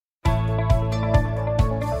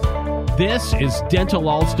This is Dental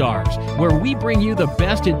All Stars, where we bring you the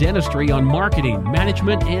best in dentistry on marketing,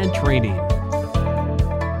 management, and training.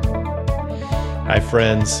 Hi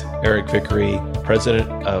friends, Eric Vickery, President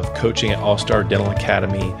of Coaching at All Star Dental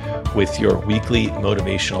Academy with your weekly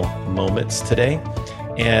motivational moments today.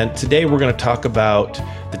 And today we're going to talk about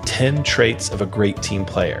the 10 traits of a great team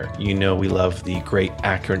player. You know we love the great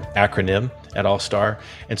acronym at All Star.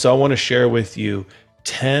 And so I want to share with you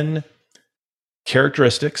 10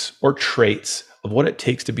 characteristics or traits of what it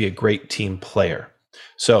takes to be a great team player.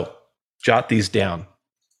 So jot these down.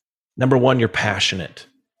 Number one, you're passionate.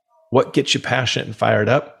 What gets you passionate and fired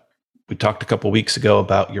up? We talked a couple of weeks ago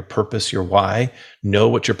about your purpose, your why. Know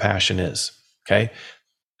what your passion is, okay?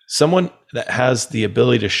 Someone that has the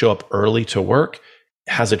ability to show up early to work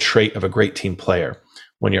has a trait of a great team player.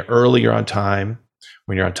 When you're early, you're on time.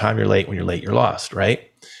 When you're on time, you're late. When you're late, you're lost, right?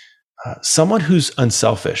 Someone who's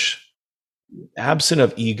unselfish, absent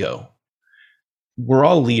of ego. We're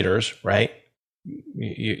all leaders, right?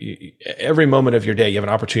 Every moment of your day, you have an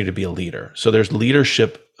opportunity to be a leader. So there's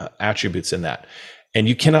leadership attributes in that. And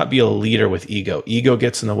you cannot be a leader with ego. Ego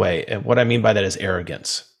gets in the way. And what I mean by that is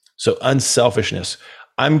arrogance. So unselfishness.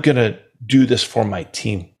 I'm going to do this for my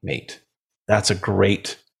teammate. That's a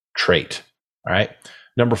great trait. All right.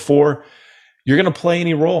 Number 4, you're going to play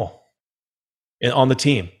any role on the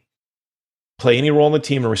team. Play any role in the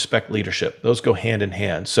team and respect leadership. Those go hand in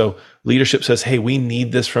hand. So leadership says, hey, we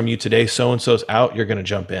need this from you today. So-and-so's out. You're going to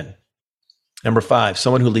jump in. Number 5,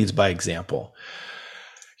 someone who leads by example.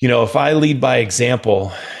 You know, if I lead by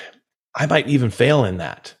example, I might even fail in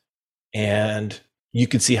that. And you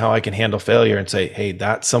can see how I can handle failure and say, hey,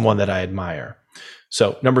 that's someone that I admire.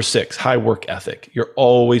 So number 6, high work ethic. You're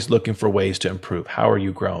always looking for ways to improve. How are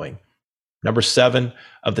you growing? Number 7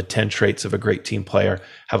 of the 10 traits of a great team player,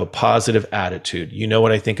 have a positive attitude. You know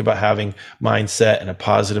what I think about having mindset and a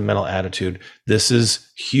positive mental attitude. This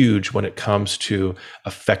is huge when it comes to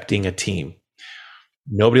affecting a team.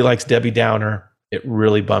 Nobody likes Debbie Downer. It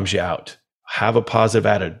really bums you out. Have a positive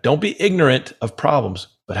attitude. Don't be ignorant of problems,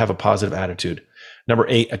 but have a positive attitude. Number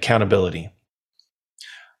 8, accountability.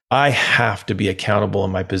 I have to be accountable in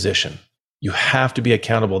my position. You have to be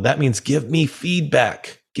accountable. That means give me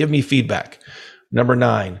feedback. Give me feedback. Number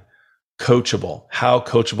 9, coachable. How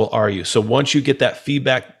coachable are you? So once you get that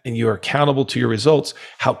feedback and you are accountable to your results,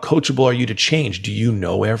 how coachable are you to change? Do you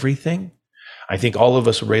know everything? I think all of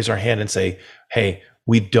us would raise our hand and say, hey,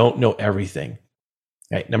 we don't know everything.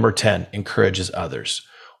 Right. Number 10, encourages others.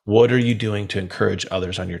 What are you doing to encourage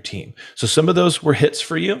others on your team? So some of those were hits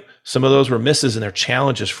for you. Some of those were misses and they're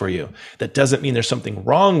challenges for you. That doesn't mean there's something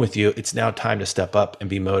wrong with you. It's now time to step up and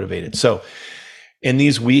be motivated. So in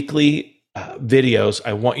these weekly videos,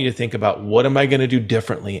 I want you to think about what am I going to do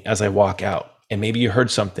differently as I walk out? And maybe you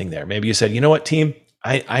heard something there. Maybe you said, you know what, team?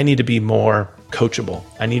 I need to be more coachable.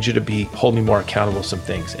 I need you to hold me more accountable to some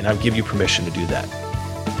things. And I'll give you permission to do that.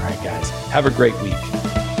 All right, guys, have a great week.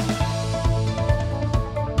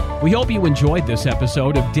 We hope you enjoyed this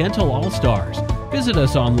episode of Dental All Stars. Visit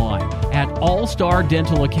us online at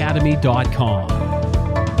allstardentalacademy.com.